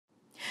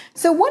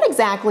So what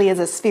exactly is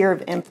a sphere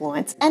of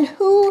influence and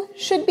who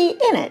should be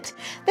in it?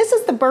 This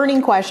is the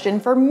burning question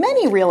for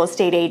many real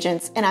estate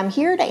agents, and I'm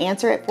here to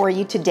answer it for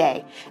you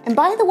today. And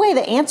by the way,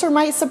 the answer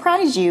might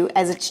surprise you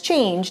as it's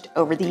changed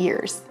over the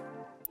years.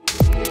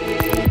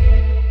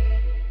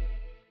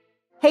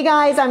 Hey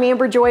guys, I'm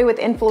Amber Joy with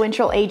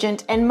Influential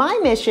Agent, and my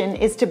mission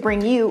is to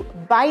bring you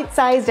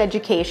bite-sized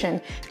education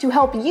to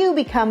help you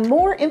become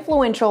more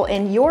influential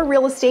in your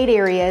real estate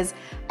areas,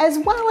 as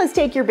well as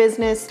take your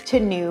business to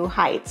new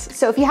heights.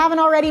 So if you haven't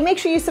already, make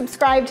sure you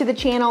subscribe to the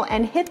channel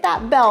and hit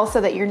that bell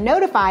so that you're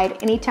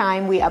notified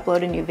anytime we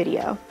upload a new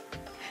video.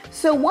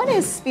 So what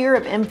is sphere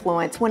of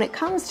influence when it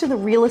comes to the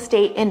real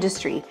estate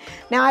industry?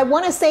 Now I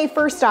want to say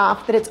first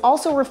off that it's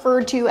also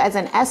referred to as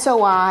an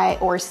SOI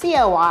or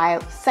COI,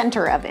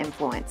 center of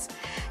influence.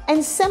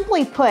 And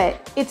simply put,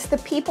 it's the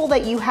people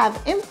that you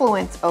have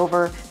influence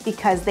over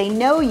because they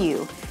know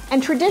you.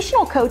 And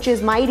traditional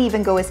coaches might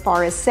even go as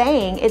far as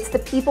saying it's the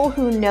people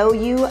who know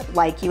you,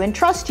 like you, and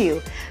trust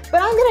you.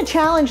 But I'm going to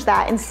challenge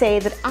that and say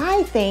that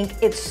I think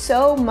it's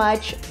so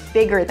much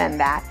bigger than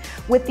that.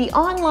 With the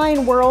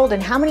online world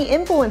and how many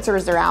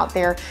influencers are out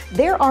there,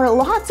 there are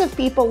lots of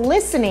people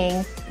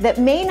listening that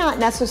may not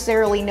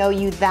necessarily know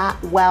you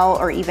that well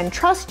or even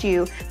trust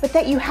you, but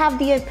that you have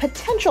the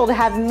potential to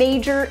have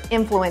major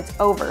influence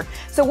over.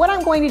 So what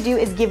I'm going to do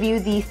is give you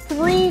the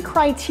 3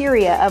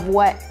 criteria of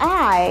what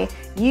I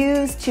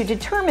use to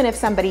determine if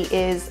somebody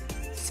is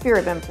sphere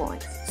of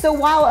influence. So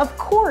while of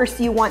course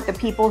you want the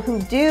people who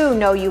do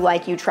know you,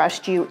 like you,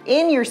 trust you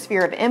in your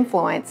sphere of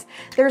influence,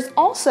 there's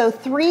also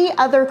 3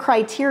 other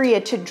criteria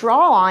to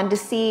draw on to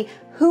see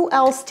who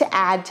else to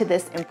add to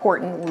this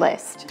important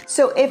list.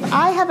 So if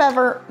I have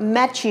ever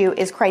met you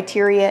is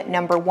criteria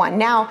number 1.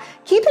 Now,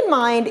 keep in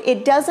mind,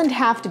 it doesn't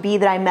have to be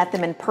that I met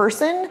them in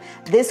person.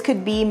 This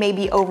could be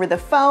maybe over the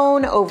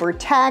phone, over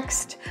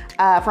text,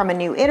 from a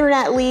new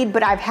internet lead,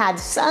 but I've had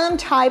some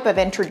type of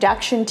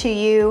introduction to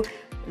you.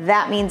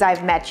 That means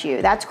I've met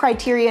you. That's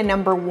criteria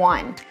number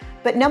 1.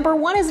 But number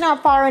 1 is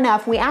not far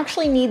enough. We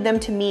actually need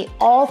them to meet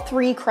all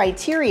 3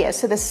 criteria.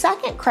 So the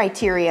second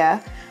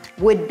criteria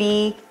would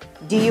be,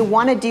 do you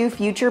want to do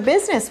future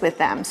business with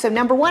them? So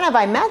number 1, have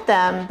I met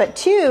them? But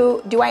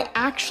 2, do I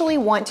actually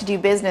want to do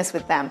business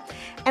with them?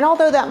 And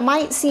although that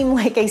might seem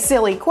like a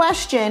silly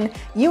question,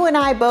 you and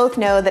I both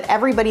know that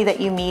everybody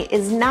that you meet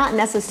is not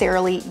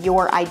necessarily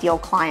your ideal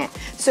client.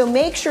 So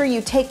make sure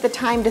you take the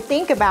time to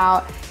think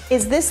about,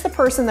 is this the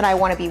person that I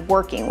want to be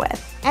working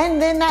with?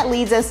 And then that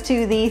leads us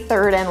to the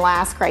 3rd and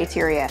last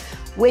criteria,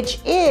 which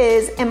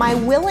is, am I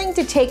willing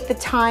to take the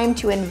time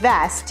to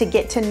invest to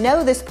get to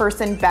know this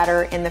person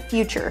better in the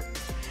future?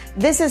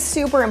 This is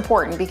super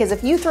important because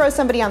if you throw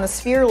somebody on the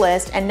sphere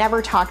list and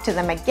never talk to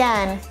them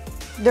again,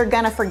 they're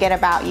gonna forget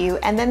about you,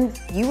 and then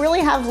you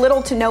really have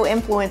little to no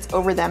influence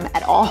over them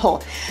at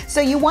all. So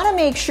you wanna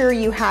make sure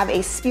you have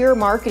a sphere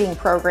marketing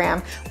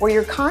program where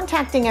you're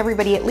contacting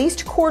everybody at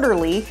least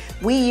quarterly.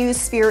 We use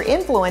Sphere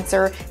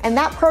Influencer, and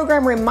that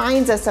program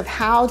reminds us of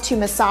how to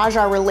massage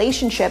our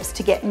relationships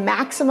to get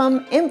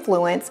maximum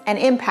influence and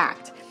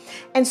impact.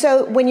 And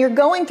so when you're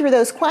going through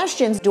those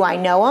questions, do I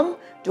know them?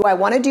 Do I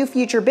want to do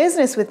future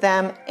business with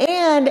them?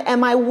 And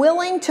am I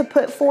willing to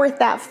put forth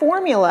that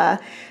formula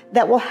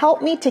that will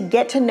help me to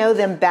get to know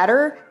them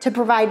better, to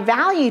provide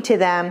value to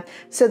them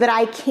so that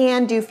I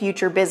can do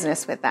future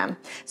business with them?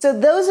 So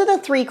those are the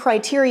 3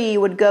 criteria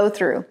you would go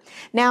through.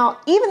 Now,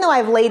 even though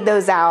I've laid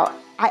those out,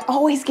 I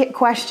always get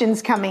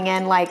questions coming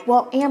in like,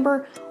 well,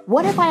 Amber,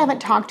 what if I haven't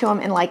talked to them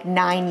in like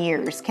 9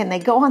 years? Can they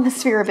go on the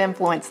sphere of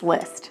influence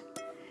list?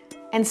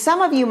 And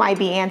some of you might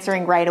be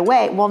answering right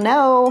away, well,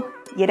 no,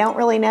 you don't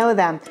really know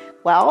them.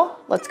 Well,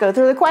 let's go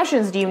through the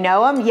questions. Do you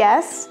know them?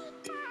 Yes.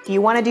 Do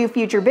you want to do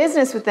future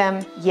business with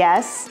them?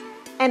 Yes.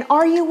 And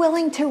are you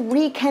willing to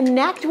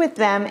reconnect with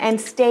them and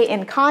stay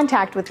in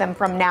contact with them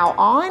from now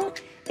on?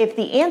 If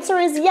the answer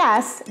is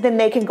yes, then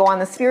they can go on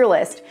the sphere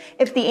list.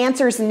 If the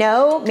answer is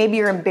no, maybe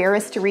you're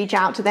embarrassed to reach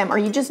out to them, or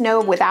you just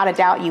know without a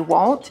doubt you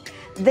won't,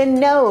 then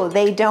no,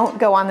 they don't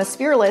go on the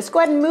sphere list. Go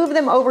ahead and move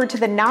them over to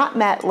the not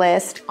met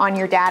list on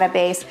your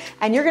database,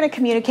 and you're going to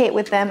communicate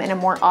with them in a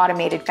more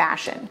automated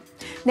fashion.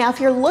 Now, if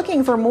you're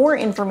looking for more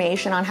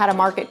information on how to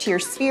market to your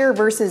sphere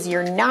versus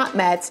your not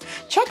mets,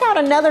 check out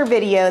another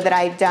video that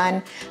I've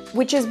done,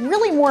 which is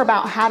really more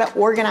about how to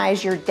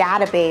organize your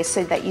database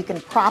so that you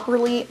can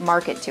properly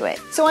market to it.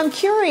 So I'm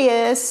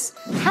curious,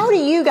 how do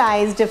you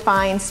guys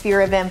define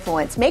sphere of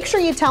influence? Make sure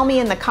you tell me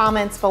in the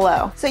comments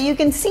below. So you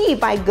can see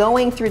by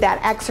going through that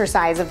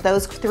exercise of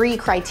those 3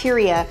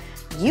 criteria,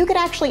 you could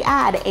actually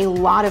add a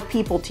lot of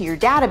people to your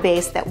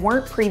database that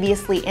weren't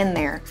previously in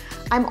there.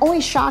 I'm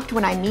always shocked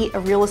when I meet a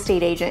real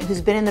estate agent who's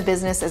been in the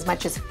business as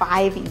much as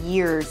 5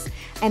 years,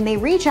 and they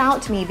reach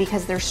out to me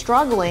because they're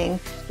struggling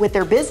with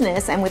their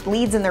business and with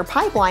leads in their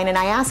pipeline, and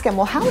I ask them,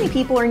 well, how many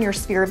people are in your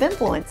sphere of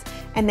influence?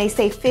 And they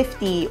say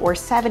 50 or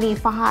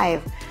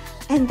 75.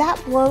 And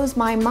that blows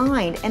my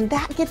mind. And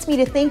that gets me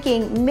to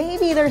thinking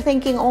maybe they're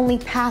thinking only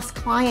past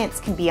clients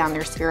can be on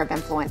their sphere of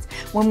influence,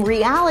 when in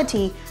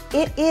reality,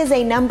 it is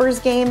a numbers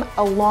game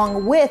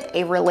along with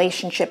a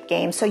relationship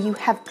game. So you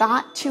have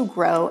got to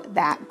grow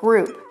that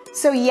group.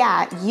 So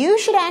yeah, you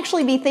should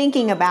actually be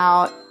thinking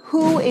about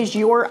who is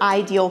your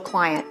ideal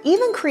client.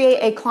 Even create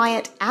a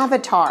client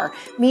avatar,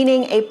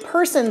 meaning a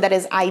person that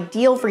is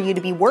ideal for you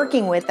to be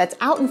working with that's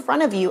out in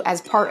front of you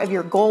as part of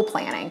your goal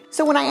planning.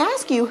 So when I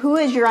ask you who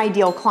is your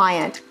ideal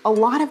client, a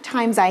lot of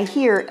times I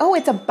hear, oh,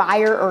 it's a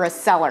buyer or a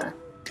seller.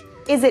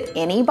 Is it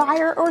any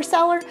buyer or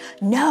seller?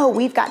 No,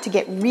 we've got to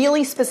get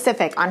really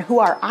specific on who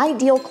our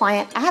ideal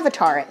client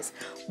avatar is.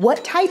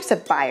 What types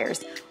of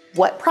buyers?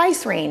 What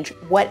price range?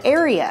 What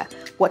area?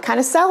 What kind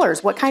of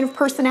sellers? What kind of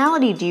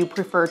personality do you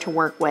prefer to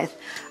work with?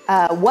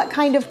 What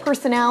kind of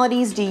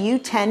personalities do you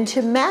tend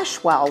to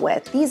mesh well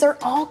with? These are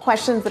all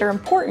questions that are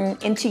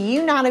important into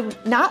you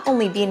not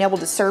only being able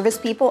to service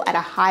people at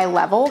a high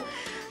level,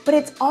 but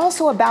it's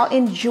also about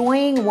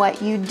enjoying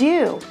what you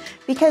do.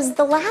 Because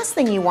the last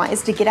thing you want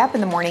is to get up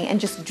in the morning and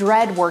just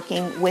dread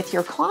working with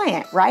your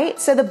client, right?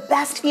 So the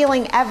best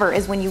feeling ever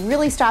is when you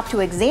really stop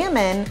to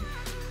examine,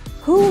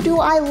 who do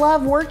I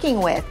love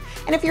working with?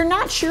 And if you're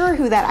not sure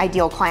who that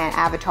ideal client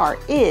avatar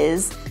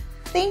is,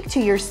 think to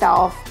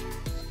yourself,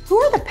 who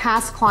are the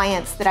past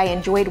clients that I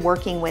enjoyed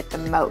working with the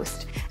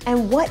most?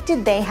 And what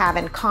did they have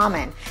in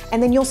common?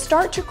 And then you'll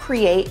start to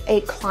create a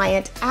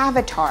client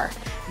avatar.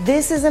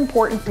 This is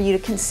important for you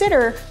to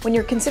consider when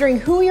you're considering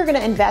who you're going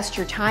to invest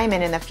your time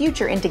in the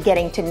future into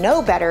getting to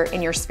know better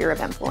in your sphere of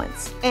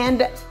influence.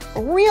 And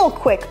real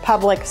quick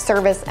public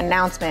service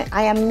announcement,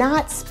 I am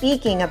not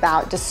speaking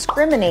about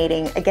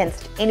discriminating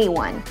against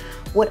anyone.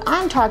 What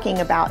I'm talking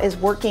about is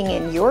working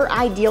in your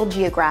ideal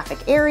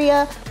geographic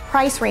area,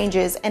 price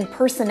ranges, and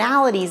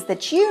personalities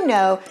that you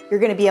know you're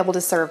going to be able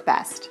to serve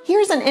best.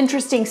 Here's an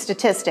interesting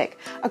statistic.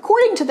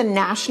 According to the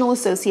National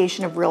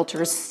Association of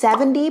REALTORS,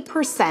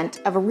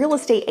 70% of a real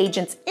estate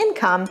agent's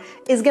income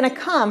is going to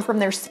come from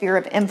their sphere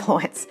of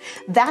influence.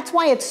 That's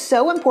why it's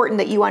so important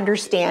that you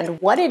understand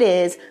what it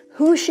is,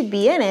 who should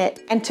be in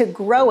it, and to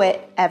grow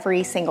it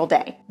every single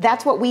day.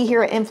 That's what we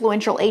here at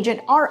Influential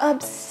Agent are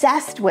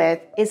obsessed with,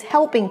 is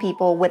helping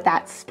people with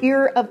that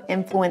sphere of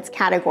influence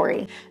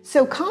category.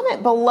 So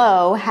comment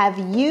below, have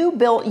you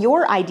built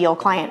your ideal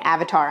client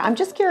avatar? I'm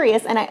just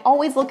curious, and I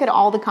always look at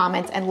all the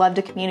comments and love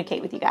to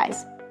communicate with you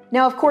guys.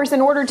 Now, of course,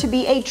 in order to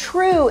be a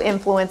true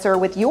influencer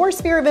with your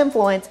sphere of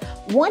influence,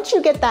 once you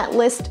get that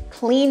list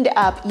cleaned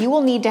up, you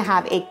will need to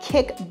have a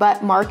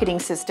kick-butt marketing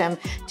system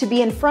to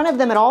be in front of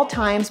them at all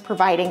times,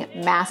 providing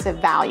massive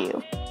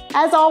value.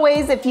 As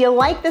always, if you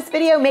like this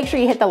video, make sure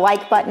you hit the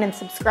like button and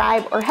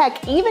subscribe, or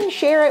heck, even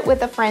share it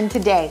with a friend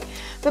today.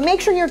 But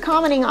make sure you're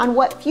commenting on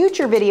what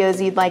future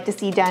videos you'd like to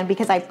see done,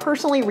 because I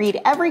personally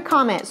read every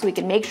comment so we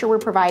can make sure we're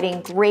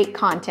providing great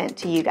content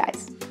to you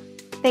guys.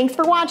 Thanks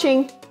for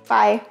watching.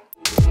 Bye.